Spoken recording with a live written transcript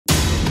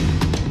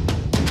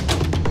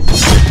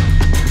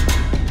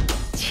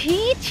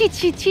ছি ছি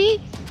ছি ছি,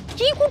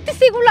 কি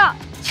করতেছে এগুলা?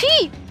 ছি,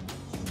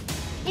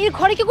 এর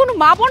ঘরে কি কোনো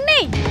মা বোন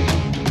নেই?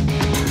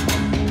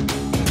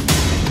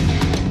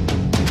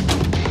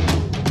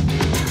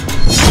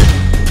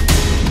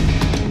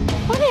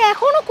 মানে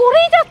এখনো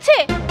করেই যাচ্ছে,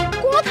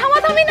 কোনো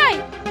থামাথামি নাই।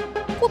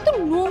 কত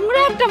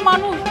নোংরা একটা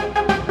মানুষ।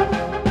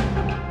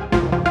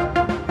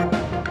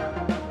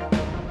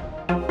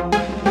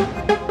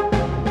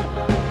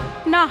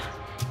 না,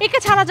 একে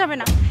ছাড়া যাবে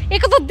না,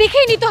 একে তো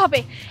দেখেই নিতে হবে।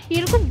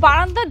 এরকম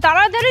বারান্দায়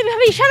দাঁড়ায়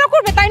ভাবে ইশারা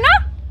করবে, তাই না?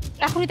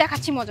 এখনই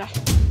দেখাচ্ছি মজা।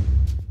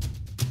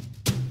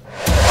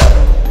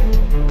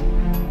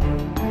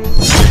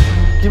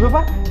 কি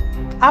ব্যাপার?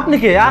 আপনি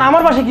কে আর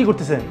আমার বাসায় কি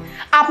করতেছেন?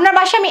 আপনার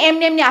বাসায় আমি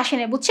এমনি এমনি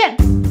আসিনি, বুঝছেন?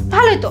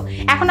 ভালোই তো,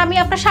 এখন আমি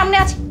আপনার সামনে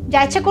আছি, যা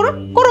ইচ্ছা করুন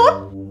করুন।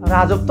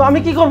 রাজব তো, আমি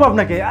কি করবো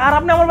আপনাকে? আর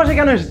আপনি আমার বাসায়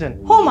কেন এসেছেন?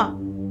 হোমা,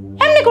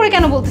 এমনি করে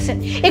কেন বলতেছেন?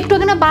 একটু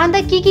আগে না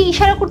বারান্দায় কি কি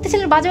ইশারা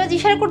করতেছিলেন, বাজে বাজে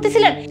ইশারা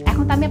করতেছিলেন।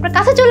 এখন তো আমি আপনার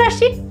কাছে চলে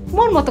আসছি,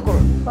 মন মতো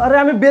করুন। আরে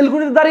আমি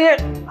বেলকুনিতে দাঁড়িয়ে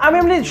আমি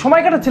এমনি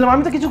সময় কাটাচ্ছিলাম,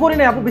 আমি তো কিছু করি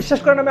নাই। আপনি বিশ্বাস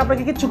করেন, আমি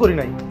আপনাকে কিচ্ছু করি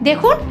নাই।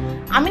 দেখুন,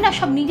 আমি না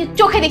সব নিজের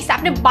চোখে দেখছি।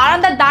 আপনি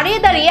বারান্দায় দাঁড়িয়ে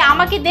দাঁড়িয়ে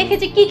আমাকে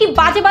দেখেছে কি কি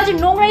বাজে বাজে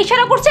নোংরা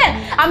ইশারা করছেন,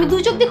 আমি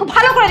দুই চোখ দিয়ে খুব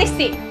ভালো করে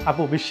দেখছি।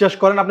 আপু বিশ্বাস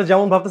করেন, আপনি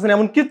যেমন ভাবতেছেন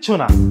এমন কিচ্ছু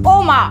না। ও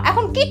মা,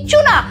 এখন কিচ্ছু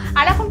না?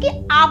 আর এখন কি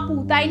আপু,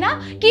 তাই না?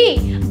 কি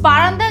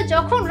বারান্দায়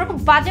যখন এরকম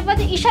বাজে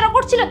বাজে ইশারা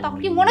করছিল তখন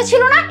কি মনে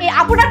ছিল না? এই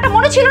আপুটা একটা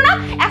মনে ছিল না?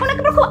 এখন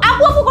একেবারে খুব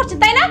আপু আপু করছে,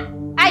 তাই না?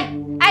 আই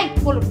আই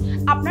বলুন,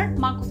 আপনার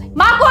মা কোথায়?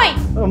 মা কই?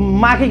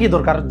 মাকে কি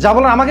দরকার? যা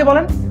বলেন আমাকে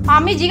বলেন।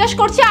 আমি জিজ্ঞেস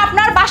করছি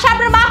আপনার বাসা,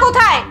 আপনার মা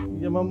কোথায়?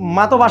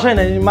 মা তো বাসায়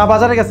নাই, মা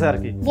বাজারে গেছে আর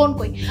কি। বোন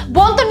কই?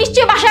 বোন তো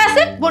নিশ্চয়ই বাসায়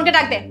আছে, বোনকে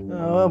ডাক দে।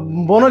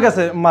 বোনও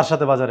গেছে মার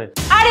সাথে বাজারে।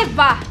 আরে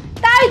বাহ,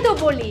 তাই তো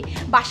বলি,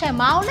 বাসায়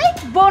মাও নাই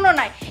বোনও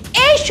নাই।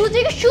 এই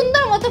সুযোগে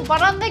সুন্দর মতো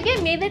বারান্দায় গিয়ে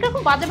মেয়েদেরকে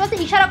খুব বাজে বাজে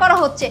ইশারা করা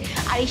হচ্ছে,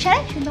 আর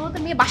ইশারায় সুন্দর মতো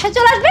মেয়ে বাসায়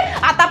চলে আসবে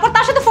আর তারপর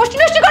তার সাথে ফষ্টি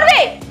নষ্টি করবে।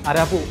 আরে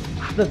আপু,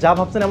 আপনি যা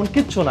ভাবছেন এমন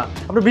কিচ্ছু না।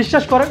 আপনি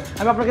বিশ্বাস করেন,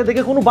 আমি আপনাকে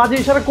দেখে কোনো বাজে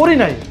ইশারা করি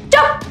নাই।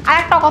 চুপ, আর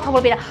একটা কথা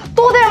বলবি না।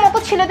 তোদের মতো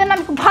ছেলেদের না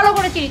আমি খুব ভালো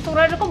করে চিনি।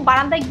 তোরা এরকম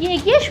বারান্দায় গিয়ে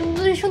গিয়ে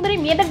সুন্দরী সুন্দরী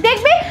মেয়েদের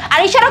দেখবে আর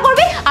ইশারা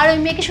করবে, আর ওই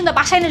মেয়েকে সুন্দর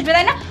বাসায় আসবে,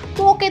 তাই না?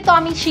 তোকে তো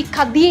আমি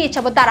শিক্ষা দিয়ে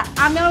যাবো। দাঁড়া,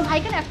 আমি আমার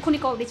ভাইকে না এক্ষুনি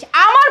কল দিচ্ছি।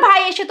 আমার ভাই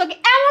এসে তোকে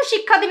এমন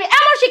শিক্ষা দিবে,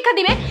 এমন শিক্ষা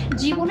দিবে,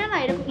 জীবনে না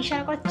এরকম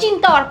ইশারা করার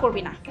চিন্তাও আর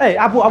করবি না। এই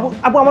আপু আপু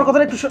আপু, আমার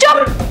কথাটা একটু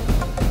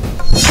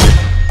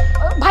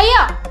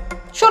ভাইয়া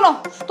শোনো,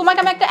 তোমাকে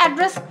আমি একটা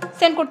অ্যাড্রেস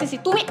সেন্ড করতেছি,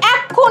 তুমি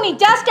এক্ষুনি,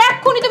 জাস্ট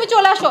এক্ষুনি তুমি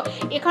চলে আসো।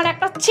 এখানে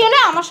একটা ছেলে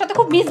আমার সাথে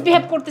খুব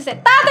মিসবিহেভ করতেছে,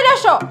 তাড়াতাড়ি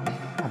আসো।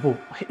 আপু,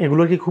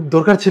 এগুলোর কি খুব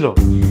দরকার ছিল?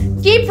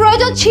 কি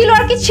প্রয়োজন ছিল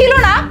আর কি ছিল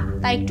না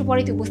তা একটু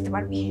পরেই তুই বুঝতে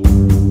পারবি।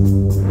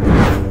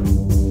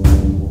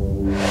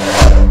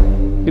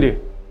 কিরে,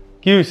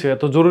 কি হয়েছে?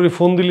 এত জরুরি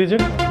ফোন দিলি যে?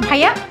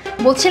 ভাইয়া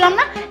বলছিলাম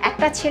না,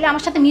 একটা ছেলে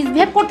আমার সাথে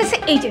মিসবিহেভ করতেছে।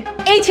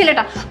 এই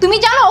ছেলেটা, তুমি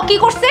জানো ও কি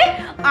করছে?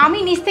 আমি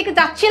নিচ থেকে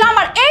যাচ্ছিলাম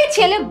আর এই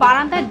ছেলে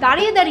বারান্দায়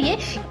দাঁড়িয়ে দাঁড়িয়ে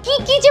কি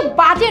কি যে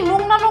বাজে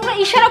নোংরা নোংরা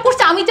ইশারা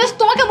করছে, আমি জাস্ট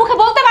তোমাকে মুখে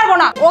বলতে পারবো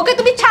না। ওকে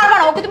তুমি ছাড়বা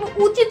না, ওকে তুমি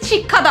উচিত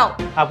শিক্ষা দাও।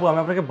 আপু, আমি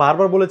আপনাকে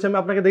বারবার বলেছি আমি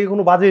আপনাকে দেখে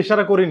কোনো বাজে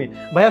ইশারা করিনি।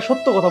 ভাইয়া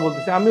সত্য কথা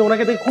বলতেছি, আমি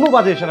ওনাকে দেখে কোনো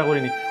বাজে ইশারা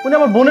করিনি। উনি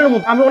আমার বোনের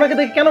মতো, আমি ওনাকে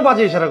দেখে কেন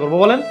বাজে ইশারা করবো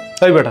বলেন?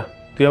 তাই বেটা,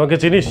 তুই আমাকে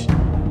চিনিস?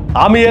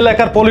 আমি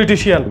এলাকার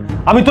পলিটিশিয়ান,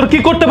 আমি তোর কি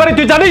করতে পারি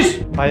তুই জানিস?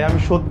 ভাই আমি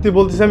সত্যি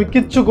বলতেছি, আমি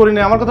কিচ্ছু করিনি,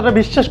 আমার কথাটা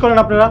বিশ্বাস করেন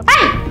আপনারা।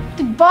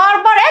 তুই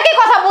বারবার একই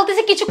কথা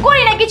বলতেছিস, কিছু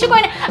করি না কিছু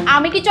করি না।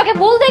 আমি কি চোখে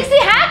ভুল দেখছি?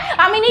 হ্যাঁ,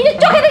 আমি নিজের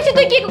চোখে দেখছি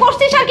তুই কি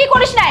করছিস আর কি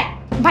করিস না।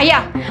 ভাইয়া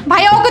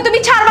ভাইয়া, ওকে তুমি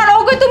ছাড়বা না,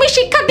 ওকে তুমি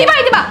শিক্ষা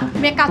দিবাই দিবা।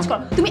 তুমি এক কাজ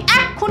করো, তুমি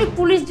এক্ষুনি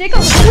পুলিশ ডেকে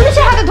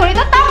পুলিশের হাতে ধরে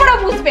দাও, তারপরে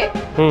বুঝবে।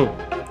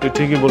 তুই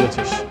ঠিকই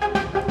বলেছিস।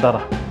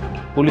 দাঁড়া,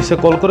 পুলিশে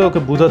কল করে ওকে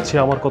বুঝাচ্ছি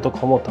আমার কত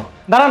ক্ষমতা।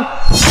 দাঁড়ান,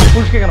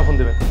 পুলিশকে কেন ফোন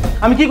দিবেন?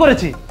 আমি কি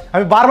করেছি?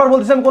 আমি বারবার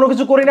বলতেছি আমি কোনো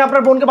কিছু করিনি,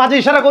 আপনার বোনকে বাজে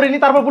ইশারা করিনি,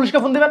 তারপর পুলিশকে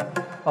ফোন দিবেন?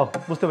 ও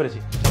বুঝতে পেরেছি,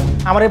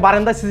 আমার এই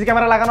বারান্দায় সিসি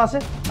ক্যামেরা লাগানো আছে,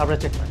 আপনারা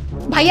চেক করেন।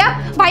 ভাইয়া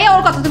ভাইয়া,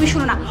 ওর কথা তুমি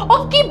শুনো না। ও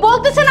কি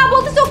বলতেছে না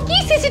বলতেছে, ও কি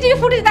সিসিটিভি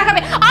ফুটেজ দেখাবে?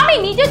 আমি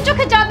নিজের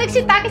চোখে যা দেখছি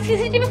তাকে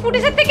সিসিটিভি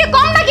ফুটেজের থেকে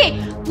কম নাকি?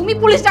 তুমি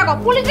পুলিশ ডাকো,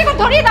 পুলিশ ডেকে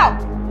ধরিয়ে দাও।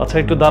 আচ্ছা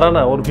একটু দাঁড়া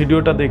না, ওর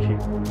ভিডিওটা দেখি,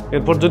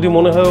 এরপর যদি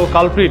মনে হয় ও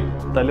কালপ্রিট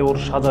তাহলে ওর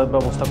সাজার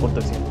ব্যবস্থা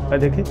করতেছি। তাই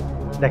দেখি।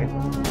 দেখেন,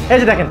 এই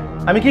যে দেখেন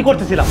আমি কি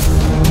করতেছিলাম।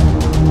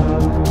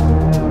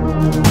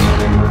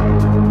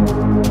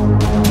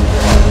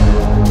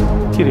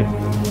 কিরে,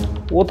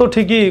 ও তো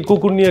ঠিকই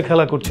কুকুর নিয়ে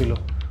খেলা করছিল,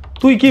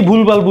 তুই কি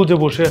ভুলভাল বুঝে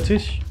বসে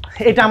আছিস?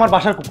 এটা আমার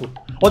বাসার কুকুর,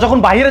 ও যখন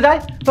বাইরে যায়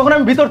তখন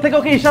আমি ভিতর থেকে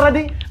ওকে ইশারা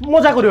দিই,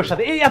 মজা করি ওর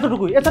সাথে, এই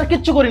এতটুকুই, এছাড়া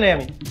কিচ্ছু করি নাই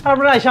আমি। আর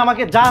আপনারা এসে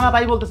আমাকে যা না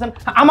তাই বলতেছেন,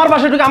 আমার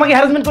বাসায় ঢুকে আমাকে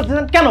হ্যারাসমেন্ট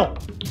করতেছেন কেন?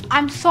 আই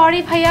এম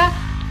সরি ভাইয়া,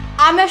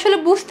 আমি আসলে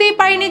বুঝতেই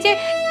পারিনি যে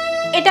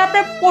এটা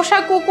আপনার পোষা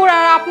কুকুর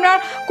আর আপনার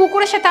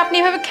কুকুরের সাথে আপনি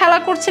এভাবে খেলা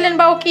করছিলেন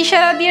বা ওকে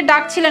ইশারা দিয়ে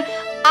ডাকছিলেন।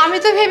 আমি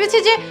তো ভেবেছি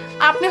যে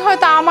আপনি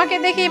হয়তো আমাকে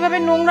দেখে এভাবে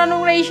নোংরা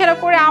নোংরা ইশারা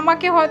করে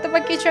আমাকে হয়তো বা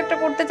কিছু একটা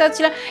করতে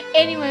চাচ্ছিলেন।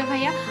 এনিওয়ে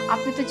ভাইয়া,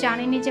 আপনি তো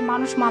জানেনই যে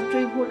মানুষ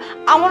মাত্রই ভুল,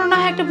 আমারও না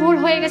হয় একটা ভুল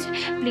হয়ে গেছে।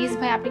 প্লিজ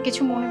ভাই, আপনি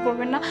কিছু মনে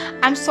করবেন না।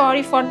 I am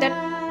sorry for that,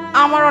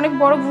 আমার অনেক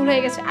বড় ভুল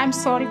হয়ে গেছে। আই এম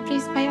সরি,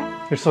 প্লিজ ভাইয়া।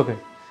 It's okay.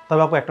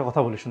 তবে আপু একটা কথা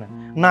বলি শুনে,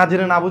 না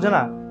জেনে না বুঝে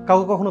না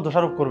কাউকে কখনো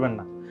দোষারোপ করবেন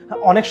না।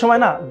 অনেক সময়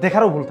না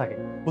দেখারও ভুল থাকে,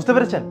 বুঝতে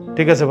পেরেছেন?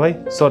 ঠিক আছে ভাই,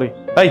 সরি।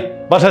 এই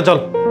বাসায় চল।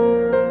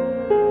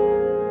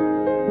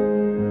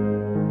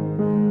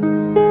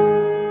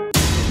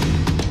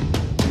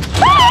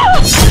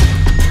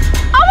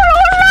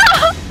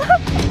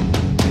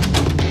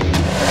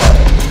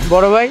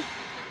 বড় ভাই,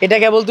 এটা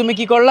কেবল তুমি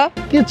কি করলা?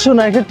 কিচ্ছু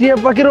না, একটা টিয়া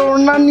পাখির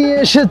ওড়না নিয়ে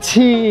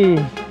এসেছি।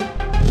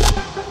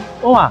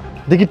 ও মা,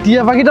 দেখি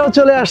টিয়া পাখিটাও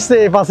চলে আসছে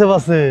পাশে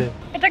পাশে।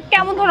 এটা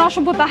কেমন ধরনের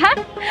অসভ্যতা? হ্যাঁ,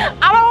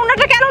 আমার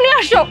ওড়নাটা কেন নিয়ে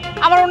আসছো?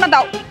 আমার ওড়না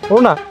দাও।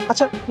 ওড়না?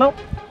 আচ্ছা নাও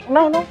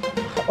নাও নাও,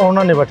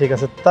 ওড়না নেবা, ঠিক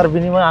আছে। তার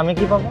বিনিময়ে আমি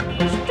কি পাবো?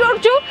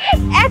 আশ্চর্য,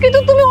 একই তো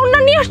তুমি ওড়না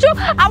নিয়ে আসছো,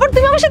 আবার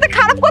তুমি আমার সাথে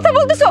খারাপ কথা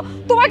বলতেছো।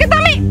 তোমাকে তো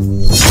আমি...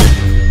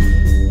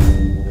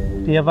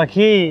 টিয়া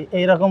পাখি,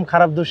 এইরকম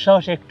খারাপ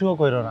দুঃসাহস একটুও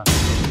কইরো না,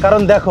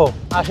 কারণ দেখো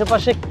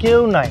আশেপাশে কেউ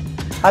নাই,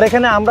 আর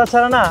এখানে আমরা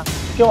ছাড়া না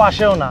কেউ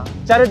আসেও না,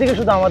 চারিদিকে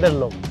শুধু আমাদের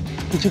লোক।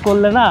 কিছু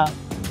করলে না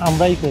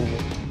আমরাই করবো,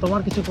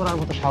 তোমার কিছু করার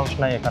মতো সাহস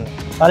নাই এখানে।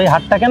 আর এই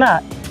হাতটাকে না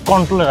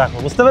কন্ট্রোলে রাখো,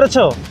 বুঝতে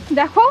পেরেছো?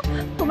 দেখো,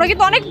 তোমরা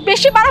কিন্তু অনেক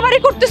বেশি বাড়াবাড়ি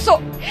করতেছো।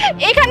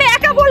 এখানে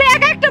একা বলে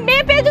একা একটা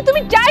মেয়ে পেয়ে যে তুমি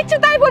যা ইচ্ছে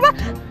তাই বলবা,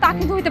 তা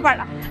কিন্তু হইতে পারে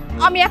না।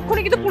 আমি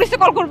এক্ষুনি কিন্তু পুলিশে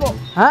কল করব।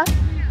 হ্যাঁ,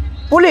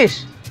 পুলিশ?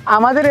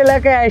 আমাদের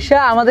এলাকায় আইসা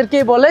আমাদেরকে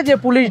বলে যে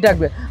পুলিশ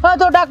ডাকবে। হ্যাঁ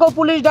তো ডাকো,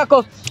 পুলিশ ডাকো,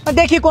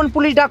 দেখি কোন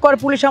পুলিশ ডাকো, আর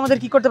পুলিশ আমাদের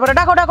কি করতে পারে।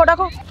 ডাকো ডাকো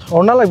ডাকো।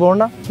 ওড়না লাগবে?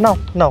 ওড়না নাও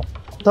নাও,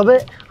 তবে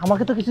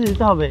আমাকে তো কিছু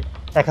দিতে হবে।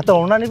 এক হাতে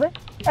ওড়না নিবে,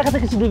 এক হাতে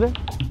কিছু দিবে।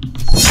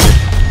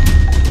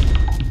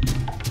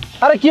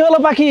 আরে কি হলো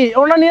পাখি,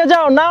 ওড়না নিয়ে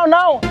যাও, নাও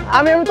নাও,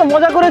 আমি তো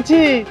মজা করেছি,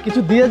 কিছু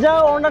দিয়ে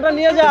যাও, ওড়নাটা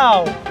নিয়ে যাও,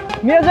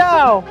 নিয়ে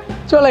যাও।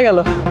 চলে গেল।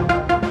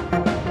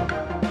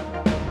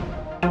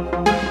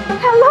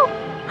 হ্যালো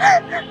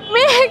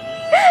মেঘ,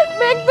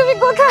 মেঘ তুমি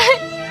কোথায়?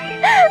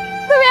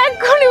 তুমি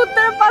এক্ষুনি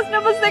উত্তরে 5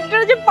 নম্বর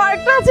সেক্টরে যে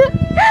পার্কটা আছে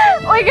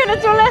ওইখানে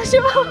চলে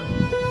আসো।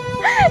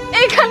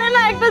 এখানে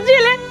না একটা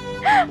ছেলে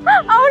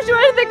আমার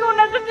শরীর থেকে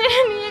ওনাটা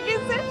টেনে নিয়ে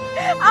গেছে।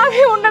 আমি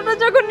ওনাটা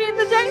যখন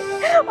নিতে যাই,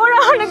 ওরা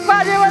অনেক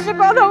বাজে বাজে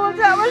কথা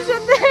বলছে আমার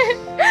সাথে,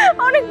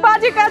 অনেক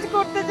বাজে কাজ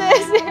করতে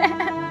চাইছে।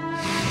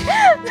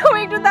 তুমি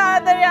একটু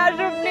তাড়াতাড়ি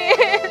আসো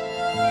প্লিজ।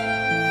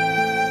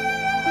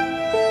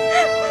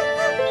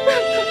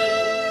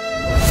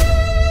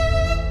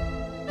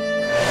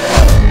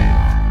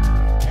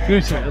 কি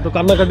হয়েছে, এত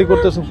কান্নাকাটি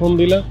করতেছো? ফোন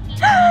দিলা?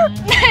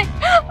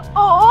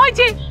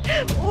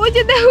 ওই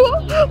যে দেখো,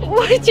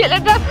 ওই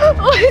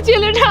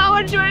ছেলেটা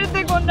আমার শরীর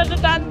থেকে ওড়নাটা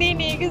টান দিয়ে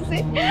নিয়ে গেছে।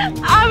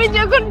 আমি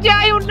যখন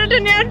যাই ওড়নাটা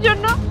নেওয়ার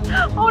জন্য,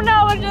 ওনা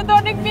আমার সাথে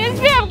অনেক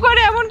মিসবিহেভ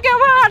করে, এমনকি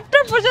আমার হাতটা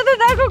পর্যন্ত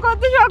দেখো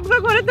কত শক্ত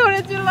করে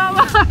ধরেছিল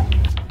আমার।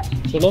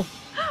 শোনো,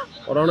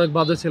 ওরা অনেক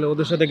বাজে ছেলে,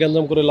 ওদের সাথে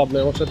গ্যাঞ্জাম করে লাভ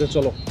নেই, আমার সাথে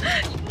চলো।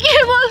 কি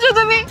বলছো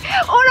তুমি?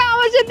 ওরা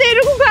আমার সাথে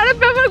এরকম খারাপ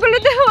ব্যবহার করলে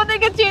তো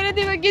ওদেরকে ছেড়ে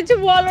দিবে, কিছু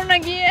বলো না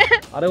গিয়ে।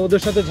 আরে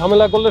ওদের সাথে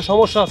ঝামেলা করলে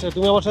সমস্যা আছে,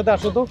 তুমি আমার সাথে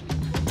আসো তো।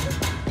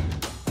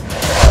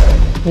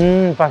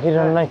 পাখির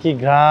রান্না কি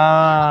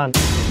গান।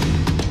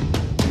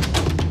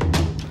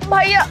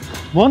 ভাইয়া,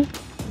 বোন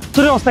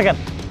তোর অবস্থা কেন?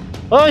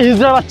 ওই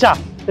হিজড়া বাচ্চা,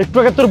 একটু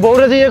আগে তোর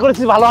বউরে যে ইয়ে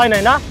করেছিস ভালো হয়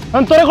নাই না,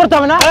 তোরে করতে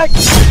হবে না?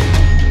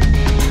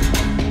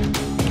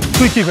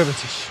 তুই কি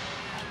ভেবেছিস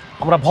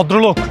আমরা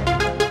ভদ্রলোক,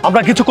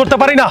 আমরা কিছু করতে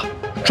পারি না?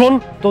 শোন,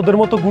 তোদের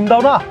মতো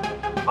গুন্ডাও না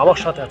আমার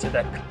সাথে আছে।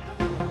 দেখ,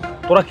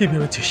 তোরা কি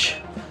ভেবেছিস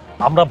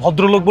আমরা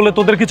ভদ্রলোক বলে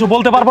তোদের কিছু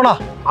বলতে পারবো না?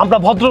 আমরা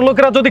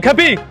ভদ্রলোকেরা যদি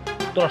খেপি,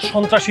 তোরা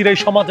সন্ত্রাসীর এই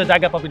সমাজে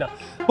জায়গা পাবি না,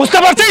 বুঝতে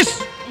পারছিস?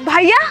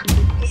 ভাইয়া,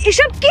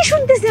 এসব কি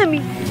শুনতেছি আমি?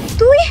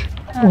 তুই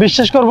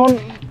বিশ্বাস করবো?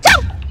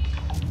 চুপ,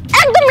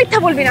 একদম মিথ্যা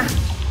বলবি না।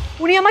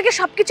 উনি আমাকে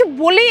সবকিছু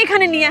বলেই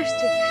এখানে নিয়ে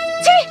আসছে।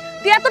 ছি,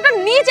 তুই এতটা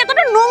নীচ,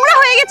 এতটা নোংরা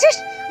হয়ে গেছিস,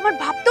 আমার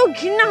ভাবতেও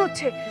ঘৃণা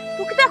হচ্ছে।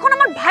 তোকে তো এখন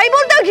আমার ভাই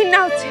বলতেও ঘৃণা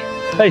হচ্ছে।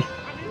 এই,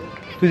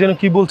 তুই যেন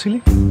কি বলছিলি?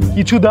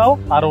 কিছু দাও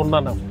আর ওড়না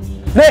নাও।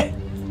 নে,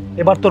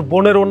 এবার তোর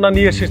বোনের ওড়না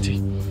নিয়ে এসেছি,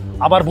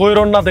 আবার বইয়ের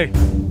ওড়না দে।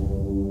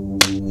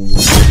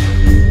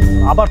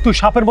 আবার তুই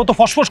সাপের মতো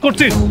ফসফস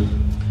করছিস?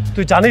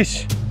 তুই জানিস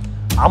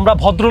আমরা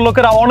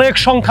ভদ্রলোকেরা অনেক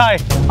সংখ্যায়,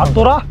 আর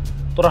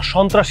তোরা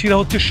সন্ত্রাসীরা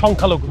হচ্ছিস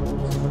সংখ্যালঘু।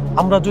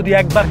 আমরা যদি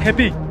একবার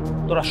খেপি,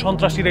 তোরা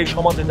সন্ত্রাসীর এই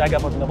সমাজে জায়গা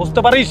পাবি না, বুঝতে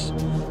পারিস?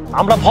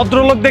 আমরা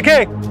ভদ্রলোক দেখে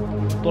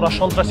তোরা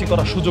সন্ত্রাসী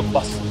করার সুযোগ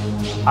পাস,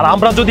 আর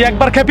আমরা যদি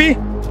একবার খেপি,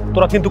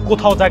 তোরা কিন্তু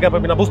কোথাও জায়গা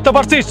পাবি না, বুঝতে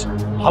পারছিস?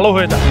 ভালো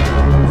হয়ে যা।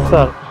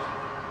 স্যার,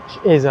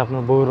 এই যে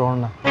আপনার বউয়ের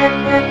ওড়না।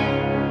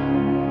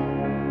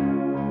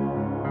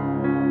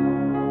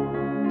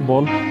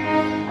 বোন,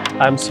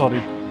 আই এম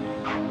সরি।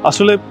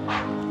 আসলে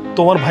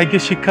তোমার ভাইকে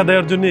শিক্ষা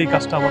দেওয়ার জন্য এই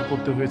কাজটা আমার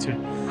করতে হয়েছে,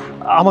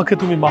 আমাকে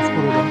তুমি মাফ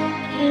করে দাও।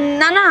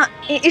 না না,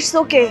 ইটস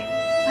ওকে।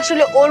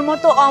 আসলে ওর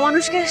মতো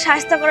অমানুষকে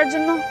শাস্তি করার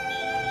জন্য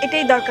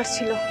এটাই দরকার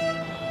ছিল।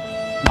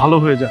 ভালো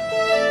হয়ে যা।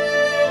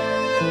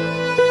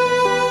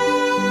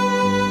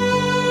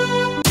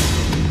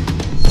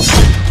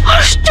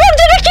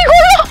 আশ্চর্যটা কি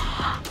হলো?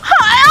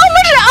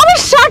 আমার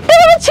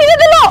শার্টটা ছিঁড়ে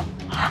দিল।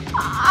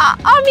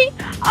 আমি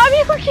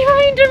এখন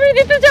কিভাবে ইন্টারভিউ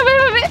দিতে যাবো?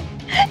 এভাবে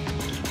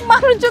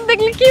মানুষজন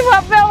দেখলে কি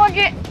ভাববে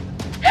আমাকে?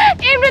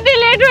 এমনিতেই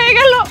লেট হয়ে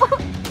গেল।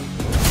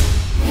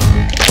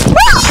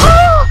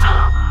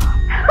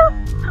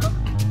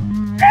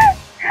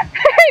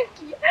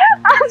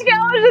 আজকে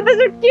আমার সাথে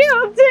কি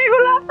হচ্ছে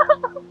এগুলা?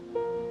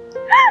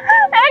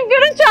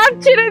 একজনের শার্ট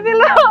ছিঁড়ে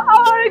দিল,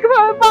 আবার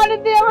কিভাবে পানি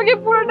দিয়ে আমাকে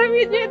পুরোটা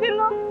ভিজিয়ে দিল।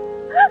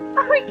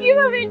 আমি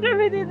কিভাবে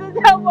ইন্টারভিউ দিতে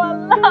যাবো?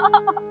 আল্লাহ,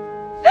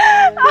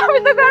 আমি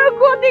তো কারো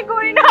ক্ষতি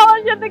করি না,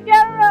 আমার সাথে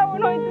কেন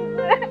এমন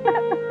হইতেছে?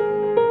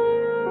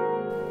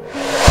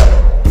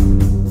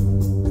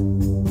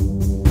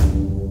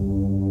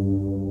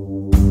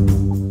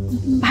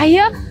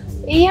 ভাইয়া,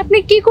 এই আপনি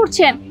কি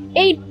করছেন?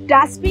 এই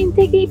ডাস্টবিন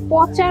থেকে এই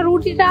পচা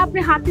রুটিটা আপনি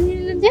হাতে নিয়ে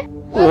নিলেন যে?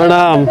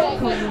 ম্যাডাম,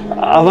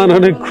 আমার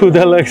অনেক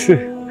ক্ষুধা লাগছে,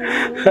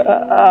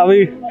 আমি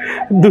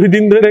 2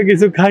 দিন ধরে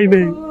কিছু খাই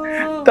নাই,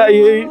 তাই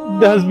এই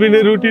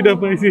ডাস্টবিনে রুটিটা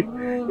পাইছি,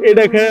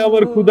 এটা খেয়ে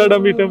আমার ক্ষুধাটা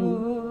মেটাবো।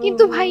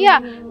 কিন্তু ভাইয়া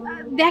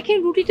দেখেন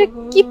রুটিটা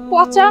কি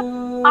পচা,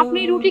 আপনি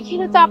রুটি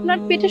খেলে তো আপনার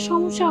পেটে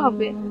সমস্যা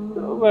হবে।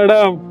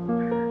 ম্যাডাম,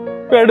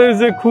 পেটের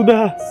যে ক্ষুধা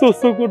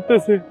শোষ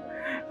করতেছে,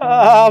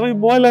 আমি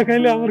ময়লা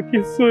খাইলে আমার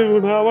কিচ্ছু হইব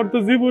না, আমার তো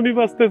জীবনই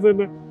বাঁচতেছে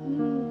না।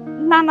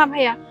 না না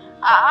ভাইয়া,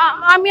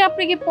 আমি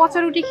আপনাকে পচা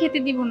রুটি খেতে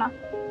দিব না,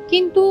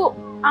 কিন্তু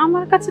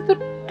আমার কাছে তো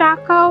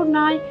টাকাও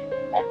নাই।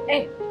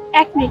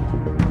 1 মিনিট।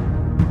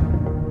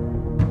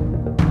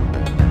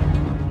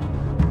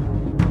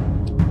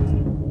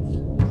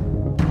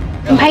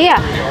 ভাইয়া,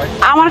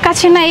 আমার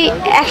কাছে না এই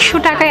 100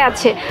 টাকাই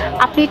আছে,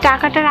 আপনি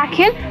টাকাটা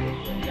রাখেন,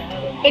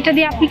 এটা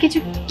দিয়ে আপনি কিছু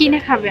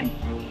কিনে খাবেন।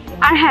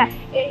 আর হ্যাঁ,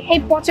 এই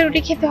পচা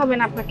রুটি খেতে হবে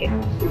না আপনাকে।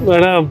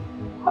 ম্যাডাম,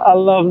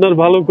 আল্লাহ আপনার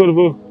ভালো করব,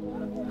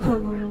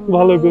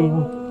 ভালো করব।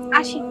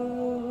 আসি।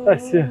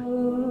 আচ্ছা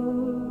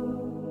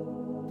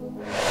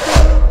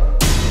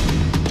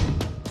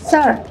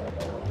স্যার।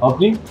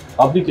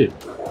 আপনি কে?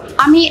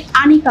 আমি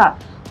আনিকা,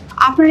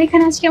 আপনার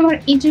এখানে আজকে আমার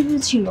ইন্টারভিউ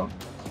ছিল।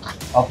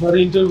 আপনার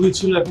ইন্টারভিউ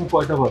ছিল এখন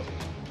কয়টা বাজে?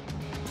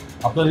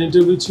 আপনার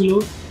ইন্টারভিউ ছিল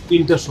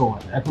 3টার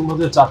সময়, এখন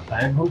বাজে 4টা,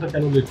 1 ঘন্টা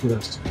কেন লেট করে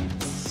আসছেন?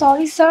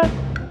 সরি স্যার,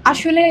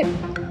 আসলে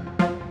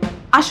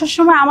আসার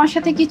সময় আমার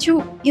সাথে কিছু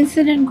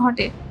ইনসিডেন্ট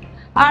ঘটে,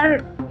 আর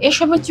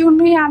এসবের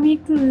জন্যই আমি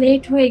একটু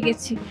লেট হয়ে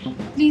গেছি।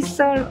 প্লিজ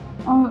স্যার,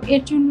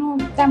 এর জন্য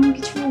তেমন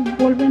কিছু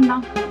বলবেন না।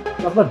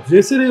 আপনার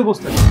ড্রেসের এই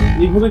অবস্থা,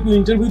 এইভাবে কি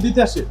ইন্টারভিউ দিতে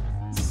আসে?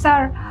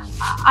 স্যার,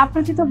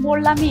 আপনাকে তো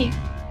বললামই,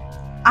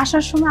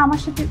 আসার সময়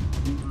আমার সাথে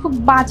খুব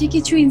বাজে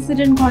কিছু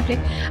ইনসিডেন্ট ঘটে,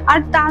 আর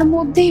তার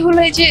মধ্যেই হলো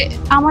এই যে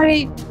আমার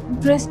এই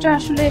ড্রেসটা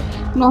আসলে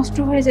নষ্ট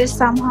হয়ে যায়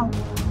somehow.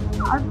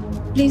 R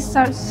please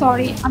sir,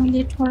 sorry আমি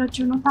লেট করার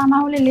জন্য, তা না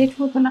হলে লেট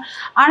হতো না।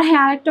 আর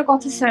হ্যাঁ, আরেকটা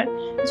কথা স্যার,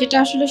 যেটা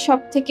আসলে সব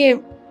থেকে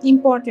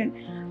ইম্পর্টেন্ট,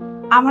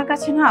 আমার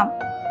কাছে না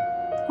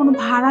কোনো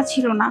ভাড়া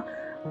ছিল না,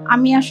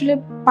 আমি আসলে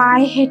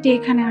পায়ে হেঁটে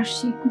এখানে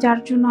আসছি, যার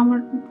জন্য আমার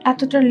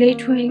এতটা লেট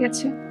হয়ে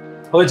গেছে।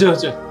 হয়েছে,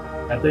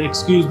 এত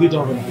এক্সকিউজ দিতে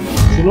হবে না।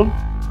 শুনুন,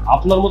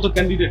 আপনার মতো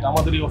ক্যান্ডিডেট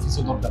আমাদের এই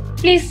অফিসে দরকার।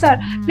 প্লিজ স্যার,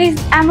 প্লিজ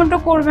এমনটা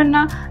করবেন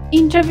না,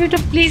 ইন্টারভিউটা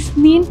প্লিজ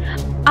নিন,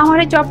 আমার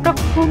এই জবটা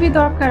খুবই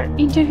দরকার,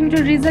 ইন্টারভিউটা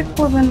রিজেক্ট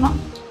করবেন না।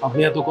 আপনি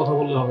এত কথা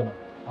বললে হবে না,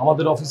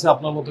 আমাদের অফিসে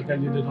আপনার মতো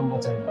ক্যান্ডিডেট আমরা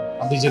চাই না,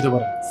 আপনি যেতে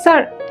পারেন।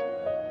 স্যার,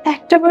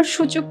 একটাবার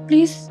সুযোগ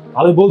প্লিজ।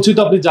 আমি বলছি তো,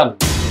 আপনি যান।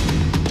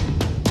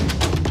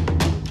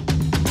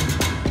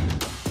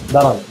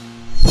 দাঁড়ান,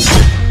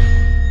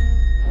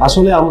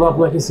 আসলে আমরা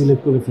আপনাকে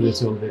সিলেক্ট করে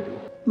ফেলেছি অলরেডি।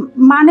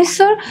 মানে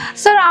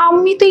স্যার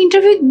আমি তো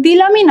ইন্টারভিউ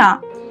দিলামই না।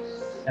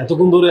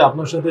 এতক্ষণ ধরে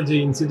আপনার সাথে যে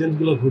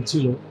ইনসিডেন্টগুলো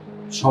ঘটছিল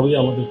সবই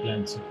আমাদের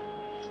প্ল্যান ছিল।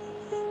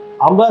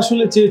 আমরা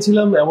আসলে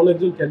চেয়েছিলাম এমন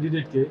একজন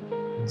ক্যান্ডিডেটকে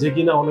যে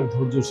কিনা অনেক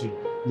ধৈর্যশীল,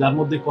 যার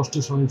মধ্যে কষ্ট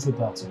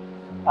সহিষ্ণুতা আছে,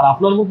 আর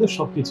আপনার মধ্যে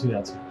সবকিছুই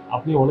আছে।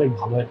 আপনি অনেক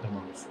ভালো একটা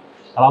মানুষ,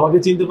 আর আমাকে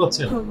চিনতে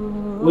পারছেন?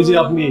 ওই যে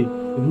আপনি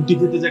রুটি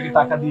খেতে যাকে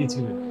টাকা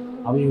দিয়েছিলেন,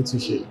 আমি হচ্ছি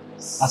সেই।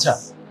 আচ্ছা,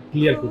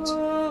 ক্লিয়ার করছি।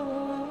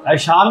 এই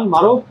শান,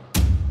 মারুফ।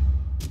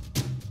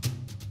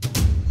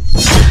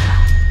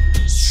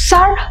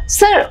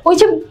 স্যার ওই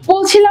যে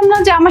বলছিলাম না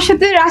যে আমার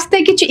সাথে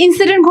রাস্তায় কিছু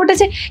ইনসিডেন্ট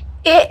ঘটেছে,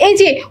 এই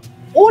যে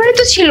ওরে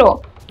তো ছিল।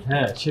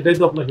 হ্যাঁ, সেটাই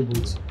তো আপনাকে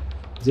বলছি,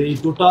 যে এই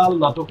টোটাল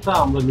নাটকটা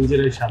আমরা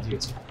নিজেরাই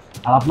সাজিয়েছি,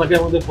 আর আপনাকে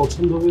আমাদের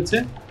পছন্দ হয়েছে।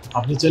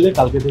 আপনি চাইলে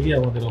কালকে থেকেই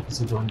আমাদের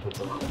অফিসে জয়েন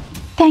করতে পারেন।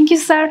 থ্যাংক ইউ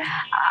স্যার,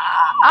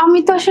 আমি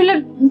তো আসলে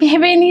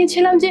ভেবেই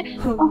নিয়েছিলাম যে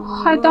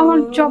হয়তো আমার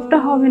জবটা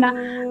হবে না।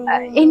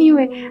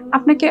 এনিওয়ে,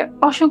 আপনাকে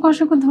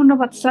অসংখ্য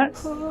ধন্যবাদ স্যার।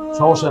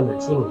 সমস্যা নেই,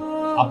 শুনুন,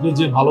 আপনি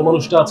যে ভালো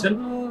মানুষটা আছেন,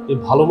 এই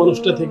ভালো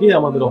মানুষটা থেকেই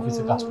আমাদের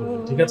অফিসে কাজ করবেন,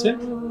 ঠিক আছে?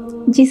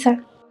 জি স্যার।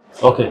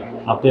 ওকে,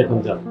 আপনি এখন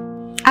যান।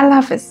 আল্লাহ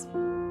হাফেজ।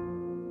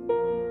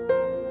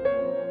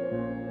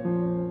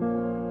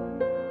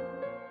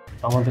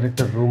 আমাদের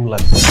একটা রুম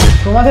লাগবে।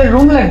 তোমাদের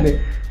রুম লাগবে?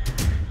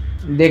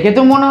 দেখে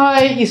তো মনে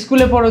হয়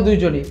স্কুলে পড়ো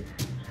দুইজনই।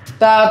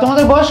 তা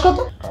তোমাদের বয়স কত?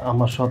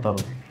 আমার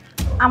 17।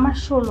 আমার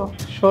 16।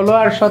 16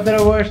 আর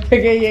 17 বয়স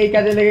থেকেই এই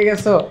কাজে লেগে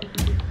গেছো?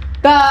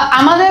 তা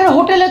আমাদের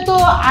হোটেলে তো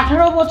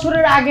 18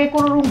 বছরের আগে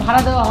কোনো রুম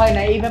ভাড়া দেওয়া হয়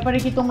না, এই ব্যাপারে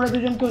কি তোমরা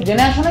দুজন কেউ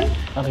জেনে আসো নাই?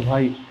 আরে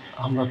ভাই,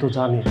 আমরা তো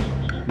জানি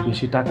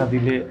বেশি টাকা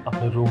দিলে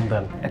আপনি রুম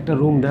দেন, একটা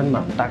রুম দেন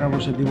না, টাকা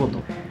পয়সা দিব তো।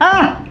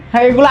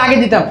 হ্যাঁ, এগুলো আগে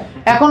দিতাম,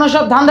 এখনো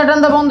সব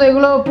ধান্দা বন্ধ,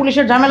 এগুলো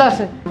পুলিশের ঝামেলা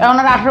আছে, এখন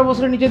আর 18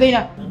 বছরের নিচে দেই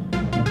না।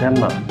 দেন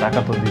না, টাকা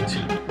তো দিচ্ছি।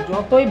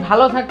 যতই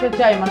ভালো থাকতে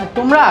চাই, মানে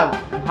তোমরা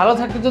ভালো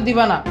থাকতে তো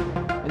দিবা না।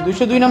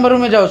 202 নম্বর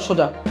রুমে যাও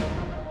সোজা।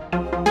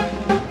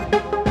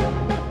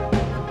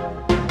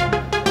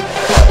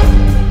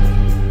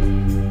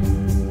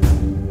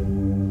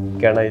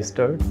 Can I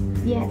start?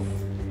 ইয়েস।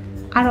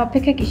 আর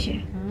অপেক্ষা কিসের?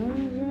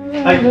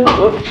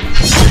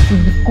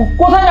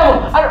 কোথায় যাবো?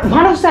 আর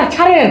মানব স্যার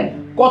ছাড়েন,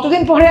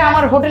 কতদিন পরে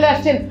আমার হোটেলে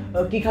আসছেন,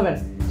 কি খাবেন,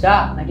 চা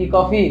নাকি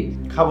কফি?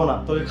 খাবো না,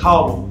 তোকে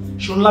খাওয়াবো।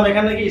 শুনলাম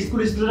এখানে নাকি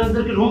স্কুল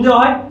স্টুডেন্টদেরকে রুম দেওয়া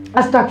হয়।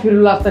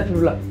 আস্তাগফিরুল্লাহ।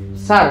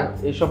 স্যার,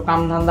 এইসব কাম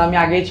ধান্দা আমি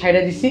আগেই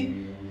ছাইড়া দিছি।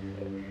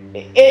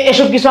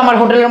 এসব কিছু আমার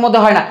হোটেলের মধ্যে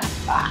হয় না।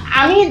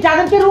 আমি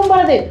যাদেরকে রুম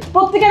ভাড়া দেই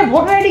প্রত্যেকের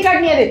ভোটার আইডি কার্ড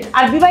নিয়ে দেই,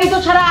 আর বিবাহিত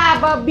ছাড়া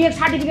বা বিয়ের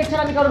সার্টিফিকেট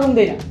ছাড়া আমি কারো রুম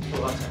দেই না।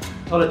 আচ্ছা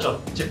তাহলে চল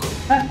চেক করি।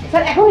 হ্যাঁ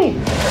স্যার এখনই?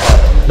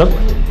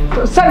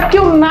 স্যার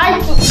কেউ নাই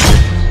তো?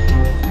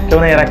 কেউ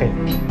নাই, এরা কে?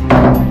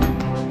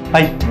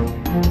 ভাই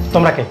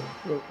তোমরা কে?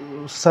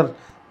 স্যার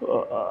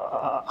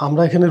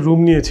আমরা এখানে রুম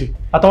নিয়েছি।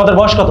 আর তোমাদের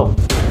বয়স কত?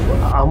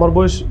 আমার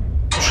বয়স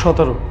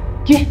 17।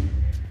 কি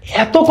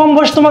এত কম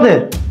বয়স তোমাদের?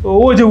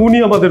 ওই যে উনি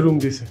আমাদের রুম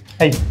দিয়েছে।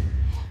 এই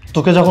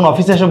তোকে যখন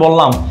অফিসে এসে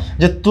বললাম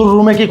যে তোর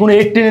রুমে কি কোনো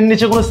 18-এর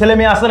নিচে কোনো ছেলে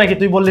মেয়ে আছে নাকি,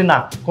 তুই বললি না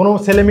কোনো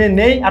ছেলে মেয়ে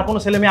নেই আর কোনো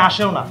ছেলে মেয়ে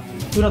আসেও না।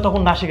 তুই না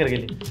তখন না শিখে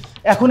গেলি,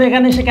 এখন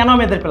এখানে এসে কেন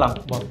আমি এদের পেলাম?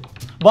 বল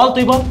বল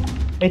তুই বল।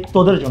 এই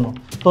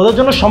তোদের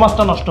জন্য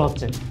সমাজটা নষ্ট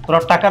হচ্ছে। তোরা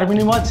টাকার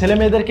বিনিময়ে ছেলে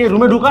মেয়েদেরকে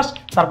রুমে ঢুকাস,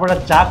 তারপরে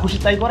যা খুশি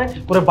তাই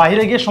করে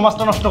বাইরে গিয়ে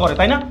সমাজটা নষ্ট করে,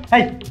 তাই না?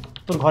 এই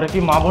তোর ঘরে কি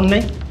মা বোন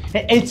নেই?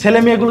 এই ছেলে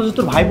মেয়েগুলো যদি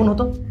তোর ভাই বোন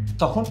হতো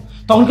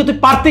তখন কি তুই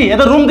পারতি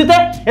এদের রুম দিতে,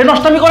 এর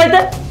নষ্টামি করাইতে?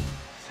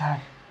 স্যার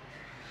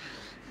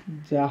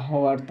যা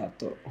হওয়ার তা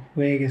তো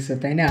হয়ে গেছে,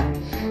 তাই না?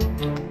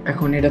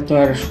 এখন এটা তো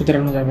আর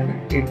শুধরানো যাবে না।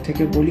 এর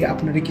থেকে বলি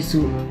আপনারা কিছু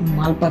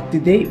মালপাত্তি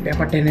দেই,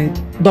 ব্যাপারটা এনে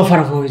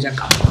দফারফা হয়ে যাক।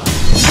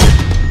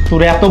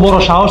 তোর এত বড়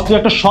সাহস, তুই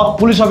একটা সৎ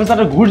পুলিশ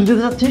অফিসারের ঘুষ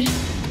দিতে যাচ্ছিস?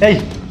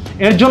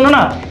 এর জন্য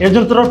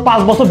তোর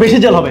 5 বছর বেশি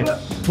জেল হবে,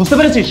 বুঝতে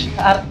পেরেছিস?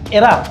 আর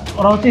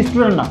ওরা হচ্ছে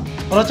স্টুডেন্ট না,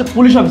 ওরা হচ্ছে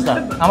পুলিশ অফিসার,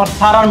 আমার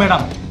স্যার আর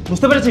ম্যাডাম,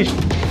 বুঝতে পেরেছিস?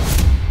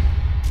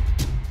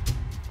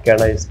 Can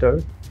I start?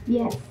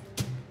 ইয়েস।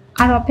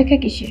 আর অপেক্ষা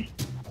কিসের?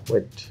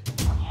 ওয়েট,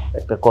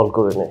 একটা কল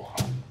করে নেই।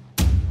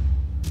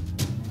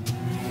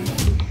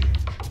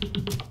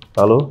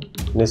 হ্যালো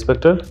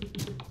ইন্সপেক্টর,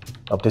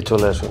 আপনি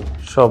চলে আসুন,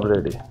 সব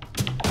রেডি।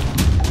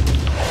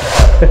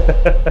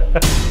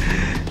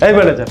 এই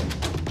ম্যানেজার,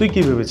 তুই কি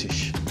ভেবেছিস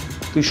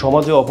তুই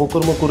সমাজে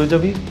অপকর্ম করে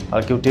যাবি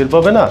আর কেউ টের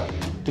পাবে না?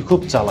 তুই খুব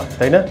চালাক,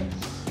 তাই না?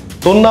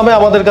 তোর নামে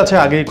আমাদের কাছে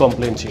আগেই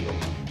কমপ্লেন ছিল।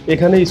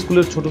 এখানে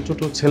স্কুলের ছোট ছোট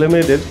ছেলে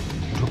মেয়েদের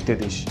ঢুকতে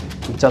দিস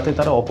যাতে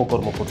তারা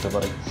অপকর্ম করতে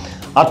পারে,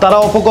 আর তারা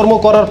অপকর্ম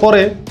করার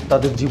পরে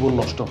তাদের জীবন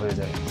নষ্ট হয়ে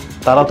যায়।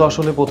 তারা তো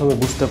আসলে প্রথমে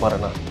বুঝতে পারে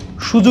না,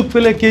 সুযোগ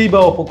পেলে কেই বা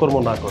অপকর্ম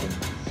না করে।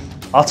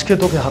 আজকে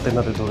তোকে হাতে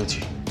নাতে ধরেছি,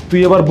 তুই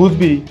এবার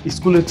বুঝবি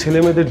স্কুলের ছেলে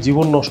মেয়েদের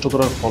জীবন নষ্ট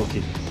করার ফল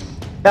কি।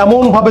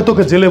 এমন ভাবে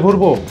তোকে জেলে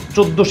ভরবো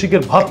 14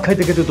 শিখের ভাত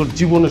খাইতে খেতে তোর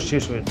জীবনের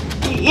শেষ হয়ে যাবে।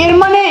 এর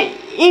মানে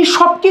এই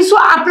সব কিছু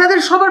আপনাদের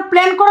সবার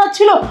প্ল্যান করা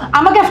ছিল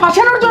আমাকে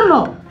ফাঁসানোর জন্য?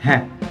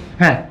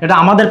 হ্যাঁ, এটা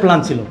আমাদের প্ল্যান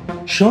ছিল।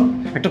 শোন,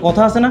 একটা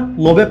কথা আছে না,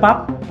 লোভে পাপ,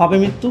 পাপে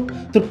মৃত্যু।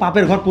 তোর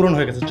পাপের ঘর পূরণ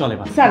হয়ে গেছে, চলে।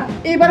 স্যার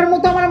এবারের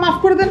মতো আমার মাফ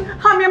করে দেন,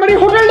 আমি আমার এই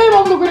হোটেলটাই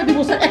বন্ধ করে দিব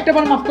স্যার।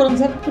 একটাবার মাফ করেন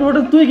স্যার। তোর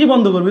হোটেল তুই কি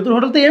বন্ধ করবি? তোর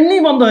হোটেল তো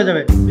এমনিই বন্ধ হয়ে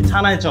যাবে, তুই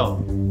থানায় চল।